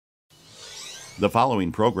The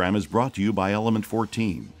following program is brought to you by Element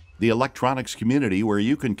 14, the electronics community where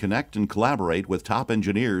you can connect and collaborate with top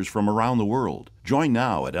engineers from around the world. Join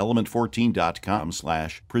now at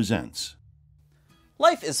element14.com/presents.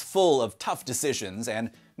 Life is full of tough decisions, and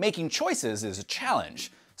making choices is a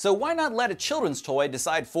challenge. So why not let a children's toy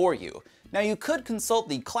decide for you? Now, you could consult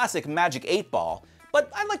the classic Magic 8-Ball, but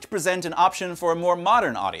I'd like to present an option for a more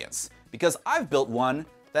modern audience, because I've built one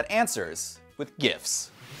that answers with GIFs.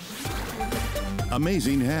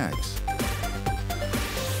 Amazing hacks.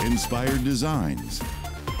 Inspired designs.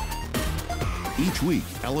 Each week,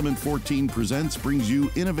 Element 14 Presents brings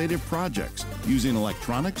you innovative projects using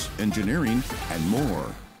electronics, engineering, and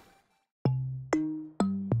more.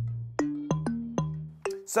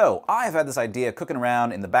 So, I've had this idea cooking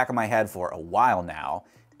around in the back of my head for a while now,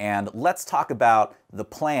 and let's talk about the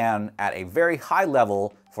plan at a very high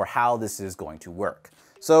level for how this is going to work.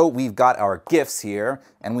 So we've got our GIFs here,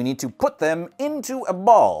 and we need to put them into a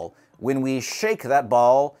ball. When we shake that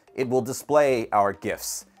ball, it will display our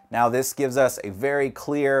GIFs. Now this gives us a very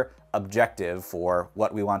clear objective for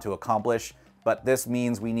what we want to accomplish, but this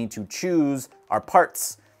means we need to choose our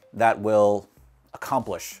parts that will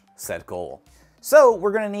accomplish said goal. So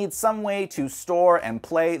we're going to need some way to store and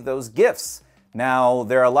play those GIFs. Now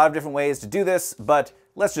there are a lot of different ways to do this, but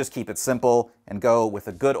let's just keep it simple and go with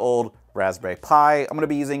a good old Raspberry Pi. I'm going to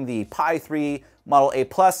be using the Pi 3 Model A+.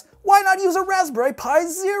 Why not use a Raspberry Pi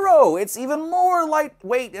Zero? It's even more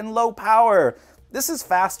lightweight and low power. This is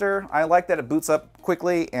faster. I like that it boots up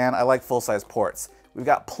quickly, and I like full-size ports. We've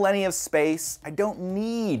got plenty of space. I don't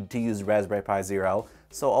need to use Raspberry Pi Zero,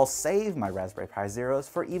 so I'll save my Raspberry Pi Zeros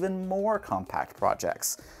for even more compact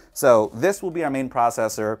projects. So this will be our main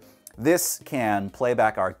processor. This can play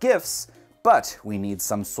back our GIFs, but we need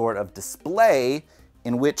some sort of display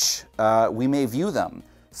in which we may view them.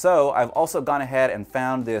 So I've also gone ahead and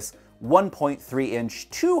found this 1.3-inch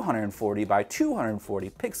 240 by 240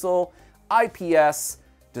 pixel IPS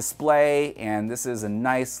display, and this is a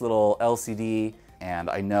nice little LCD, and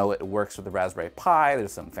I know it works with the Raspberry Pi.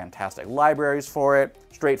 There's some fantastic libraries for it.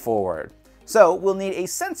 Straightforward. So we'll need a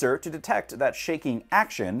sensor to detect that shaking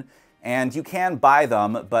action, and you can buy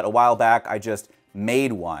them, but a while back I just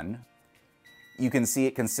made one. You can see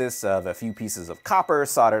it consists of a few pieces of copper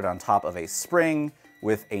soldered on top of a spring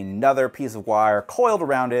with another piece of wire coiled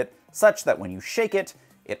around it, such that when you shake it,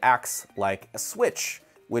 it acts like a switch,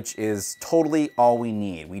 which is totally all we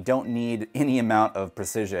need. We don't need any amount of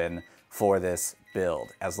precision for this build.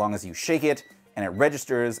 As long as you shake it and it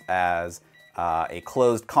registers as a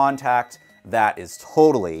closed contact, that is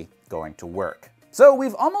totally going to work. So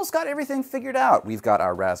we've almost got everything figured out. We've got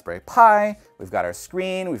our Raspberry Pi, we've got our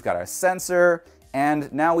screen, we've got our sensor,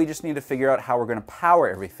 and now we just need to figure out how we're going to power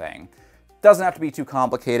everything. Doesn't have to be too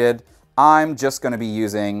complicated. I'm just going to be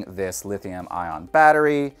using this lithium-ion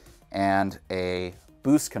battery and a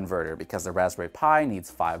boost converter because the Raspberry Pi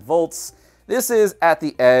needs 5 volts. This is at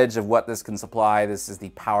the edge of what this can supply. This is the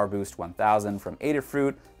Power Boost 1000 from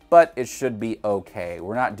Adafruit, but it should be okay.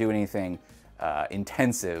 We're not doing anything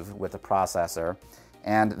intensive with the processor.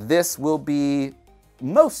 And this will be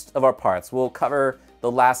most of our parts. We'll cover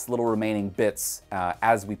the last little remaining bits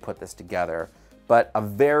as we put this together. But a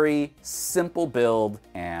very simple build,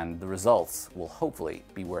 and the results will hopefully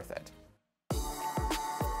be worth it.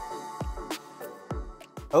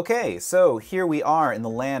 Okay, so here we are in the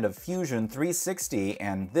land of Fusion 360,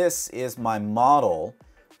 and this is my model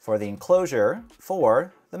for the enclosure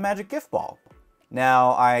for the Magic GIF Ball.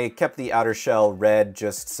 Now, I kept the outer shell red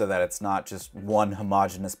just so that it's not just one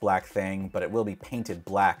homogeneous black thing, but it will be painted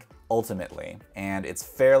black ultimately. And it's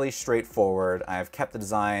fairly straightforward. I've kept the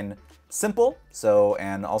design simple,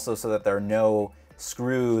 and also so that there are no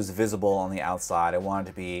screws visible on the outside. I want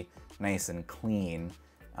it to be nice and clean.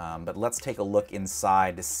 But let's take a look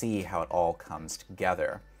inside to see how it all comes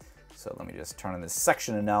together. So let me just turn on this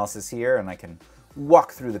section analysis here, and I can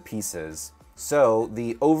walk through the pieces. So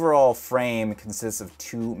the overall frame consists of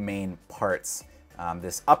 2 main parts,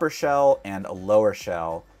 this upper shell and a lower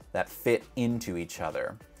shell that fit into each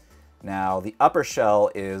other. Now the upper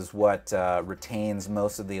shell is what retains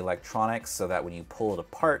most of the electronics so that when you pull it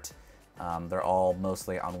apart, they're all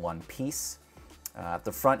mostly on one piece. At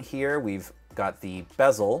the front here, we've got the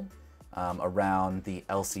bezel around the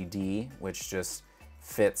LCD, which just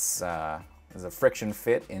fits as a friction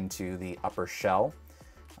fit into the upper shell.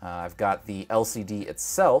 I've got the LCD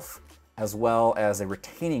itself, as well as a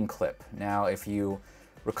retaining clip. Now, if you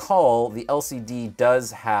recall, the LCD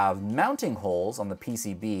does have mounting holes on the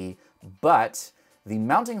PCB, but the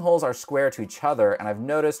mounting holes are square to each other, and I've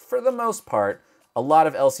noticed, for the most part, a lot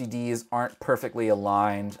of LCDs aren't perfectly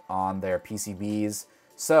aligned on their PCBs,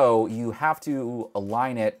 So you have to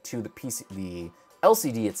align it to the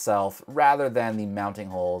LCD itself rather than the mounting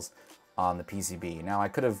holes on the PCB. Now I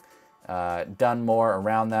could have done more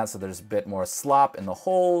around that so there's a bit more slop in the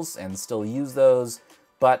holes and still use those,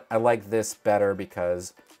 but I like this better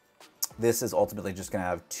because this is ultimately just going to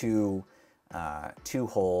have two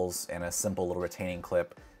holes and a simple little retaining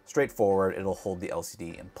clip. Straightforward, it'll hold the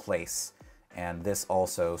LCD in place. And this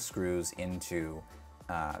also screws into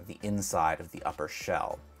the inside of the upper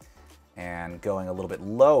shell. And going a little bit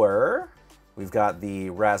lower, we've got the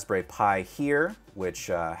Raspberry Pi here, which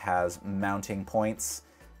has mounting points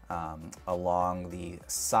along the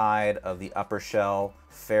side of the upper shell,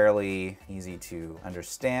 fairly easy to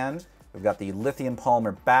understand. We've got the lithium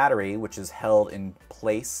polymer battery, which is held in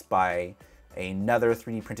place by another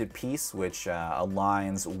 3D printed piece, which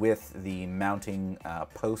aligns with the mounting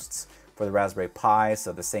posts for the Raspberry Pi.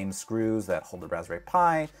 So the same screws that hold the Raspberry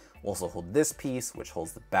Pi also hold this piece, which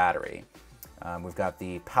holds the battery. We've got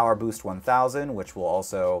the Power Boost 1000, which will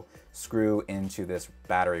also screw into this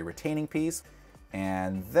battery retaining piece.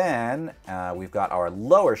 And then we've got our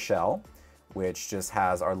lower shell, which just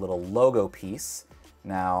has our little logo piece.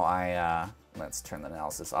 Now let's turn the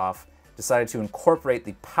analysis off. Decided to incorporate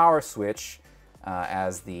the power switch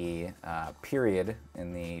as the period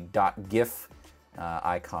in the .gif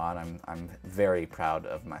icon. I'm very proud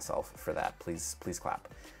of myself for that. Please clap.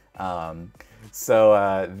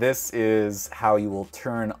 This is how you will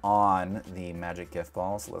turn on the magic GIF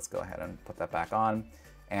ball. So let's go ahead and put that back on.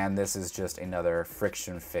 And this is just another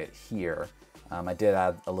friction fit here. I did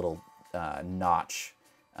add a little notch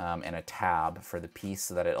and a tab for the piece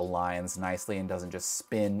so that it aligns nicely and doesn't just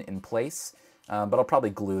spin in place. But I'll probably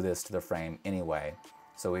glue this to the frame anyway.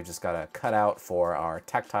 So we've just got a cutout for our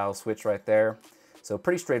tactile switch right there. So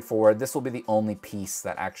pretty straightforward. This will be the only piece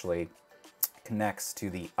that actually connects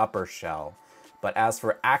to the upper shell. But as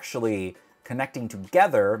for actually connecting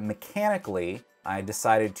together mechanically, I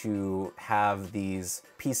decided to have these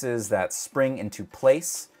pieces that spring into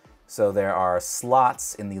place. So there are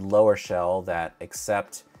slots in the lower shell that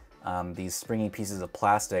accept these springy pieces of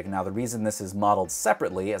plastic. Now the reason this is modeled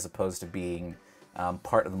separately as opposed to being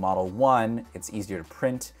part of the model, one, it's easier to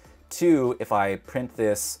print. Two, if I print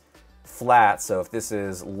this flat, so if this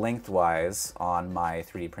is lengthwise on my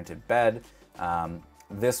 3D printed bed,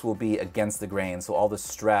 this will be against the grain. So all the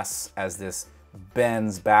stress as this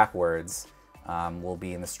bends backwards will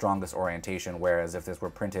be in the strongest orientation, whereas if this were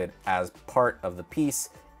printed as part of the piece,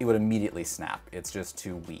 it would immediately snap. It's just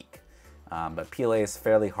too weak. But PLA is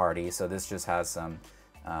fairly hardy, so this just has some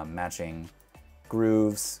matching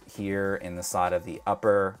grooves here in the side of the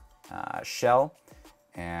upper shell,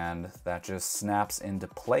 and that just snaps into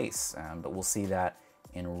place. But we'll see that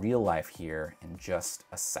in real life here in just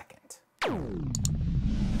a second.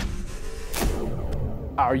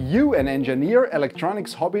 Are you an engineer,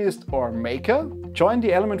 electronics hobbyist or maker? Join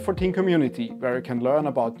the Element 14 community, where you can learn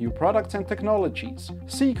about new products and technologies,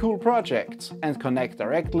 see cool projects, and connect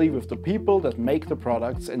directly with the people that make the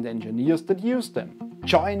products and the engineers that use them.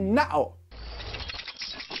 Join now!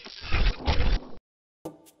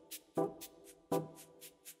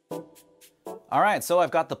 All right, so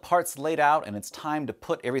I've got the parts laid out and it's time to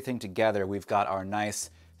put everything together. We've got our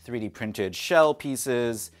nice 3D printed shell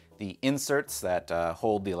pieces, the inserts that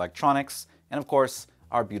hold the electronics, and of course,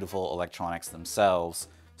 our beautiful electronics themselves.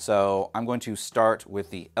 So I'm going to start with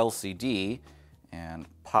the LCD and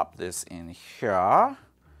pop this in here.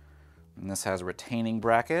 And this has a retaining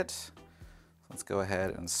bracket. Let's go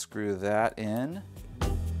ahead and screw that in.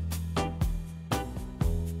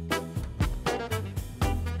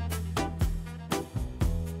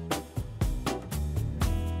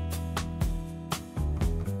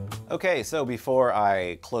 Okay, so before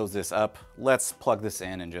I close this up, let's plug this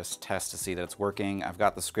in and just test to see that it's working. I've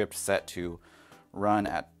got the script set to run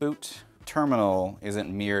at boot. Terminal isn't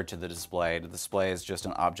mirrored to the display. The display is just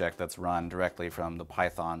an object that's run directly from the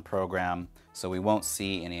Python program, so we won't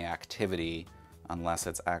see any activity unless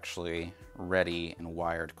it's actually ready and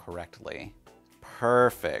wired correctly.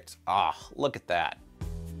 Perfect. Ah, look at that.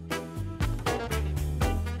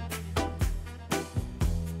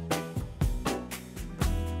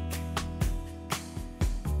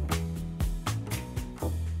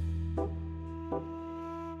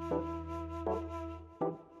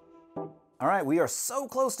 All right, we are so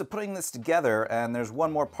close to putting this together, and there's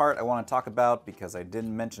one more part I want to talk about because I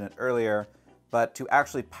didn't mention it earlier, but to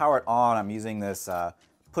actually power it on, I'm using this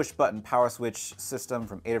push-button power switch system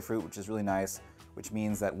from Adafruit, which is really nice, which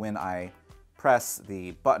means that when I press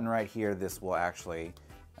the button right here, this will actually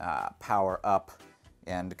power up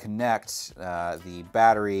and connect the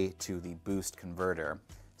battery to the boost converter.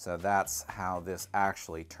 So that's how this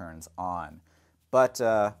actually turns on. But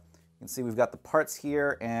you can see we've got the parts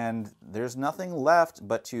here, and there's nothing left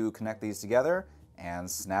but to connect these together and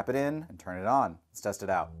snap it in and turn it on. Let's test it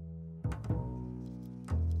out.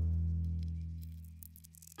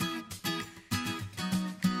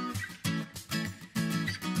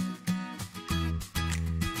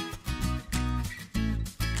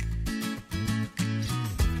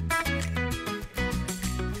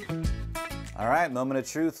 All right, moment of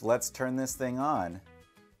truth. Let's turn this thing on.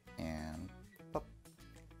 And, oh.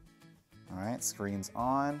 All right, screen's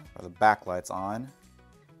on, or the backlight's on.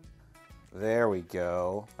 There we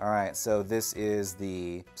go. All right, so this is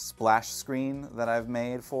the splash screen that I've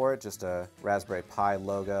made for it, just a Raspberry Pi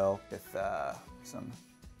logo with some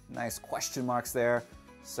nice question marks there.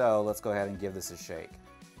 So let's go ahead and give this a shake.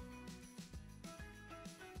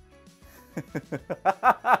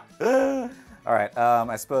 All right,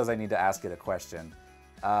 I suppose I need to ask it a question.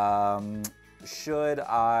 Should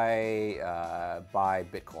I buy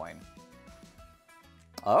Bitcoin?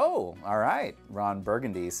 Oh, all right. Ron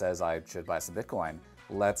Burgundy says I should buy some Bitcoin.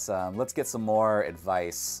 Let's get some more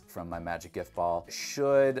advice from my magic gift ball.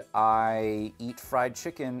 Should I eat fried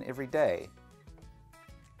chicken every day?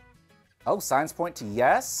 Oh, signs point to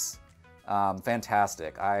yes.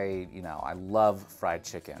 Fantastic. I love fried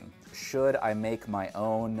chicken. Should I make my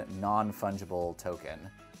own non-fungible token?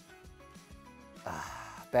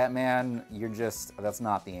 Batman, that's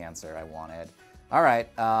not the answer I wanted. All right,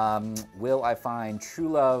 will I find true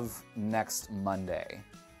love next Monday?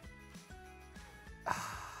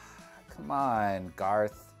 Come on,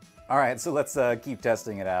 Garth. All right, so let's keep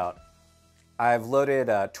testing it out. I've loaded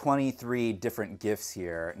 23 different GIFs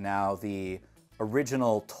here. Now, the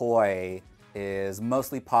original toy is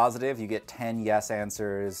mostly positive. You get 10 yes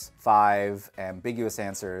answers, 5 ambiguous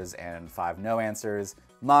answers, and 5 no answers.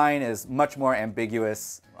 Mine is much more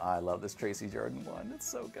ambiguous. I love this Tracy Jordan one, it's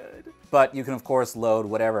so good. But you can of course load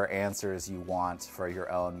whatever answers you want for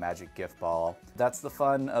your own magic gift ball. That's the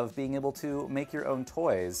fun of being able to make your own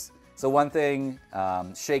toys. So one thing,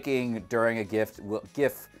 shaking during a GIF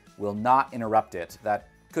will not interrupt it. That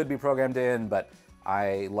could be programmed in, but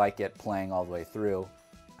I like it playing all the way through.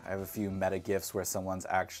 I have a few meta GIFs where someone's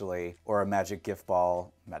actually, or a magic 8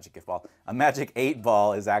 ball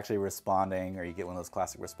is actually responding, or you get one of those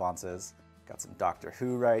classic responses. Got some Doctor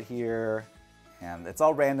Who right here, and it's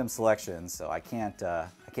all random selections, so I can't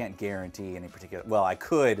guarantee any particular, well, I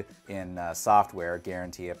could in software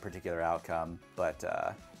guarantee a particular outcome, but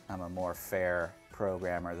I'm a more fair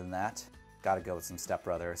programmer than that. Gotta go with some Step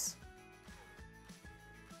Brothers.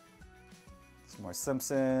 Some more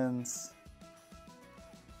Simpsons.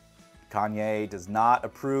 Kanye does not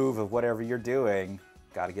approve of whatever you're doing.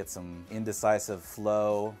 Got to get some indecisive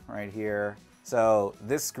flow right here. So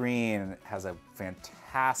this screen has a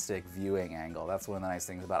fantastic viewing angle. That's one of the nice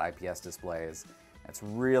things about IPS displays. It's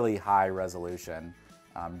really high resolution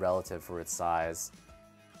relative for its size.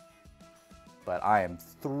 But I am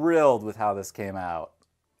thrilled with how this came out.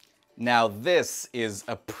 Now this is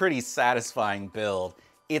a pretty satisfying build.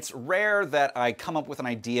 It's rare that I come up with an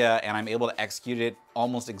idea and I'm able to execute it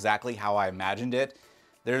almost exactly how I imagined it.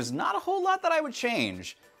 There's not a whole lot that I would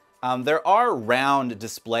change. There are round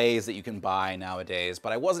displays that you can buy nowadays,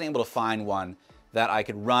 but I wasn't able to find one that I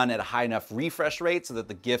could run at a high enough refresh rate so that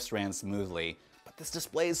the GIFs ran smoothly. But this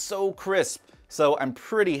display is so crisp, so I'm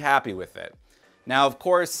pretty happy with it. Now, of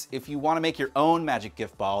course, if you want to make your own magic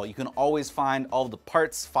gift ball, you can always find all the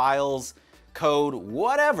parts, files, code,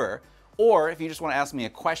 whatever. Or if you just want to ask me a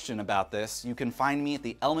question about this, you can find me at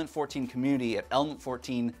the Element 14 community at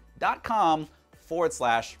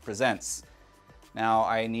element14.com/presents. Now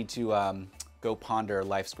I need to go ponder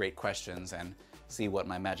life's great questions and see what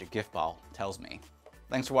my magic gift ball tells me.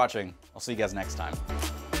 Thanks for watching. I'll see you guys next time.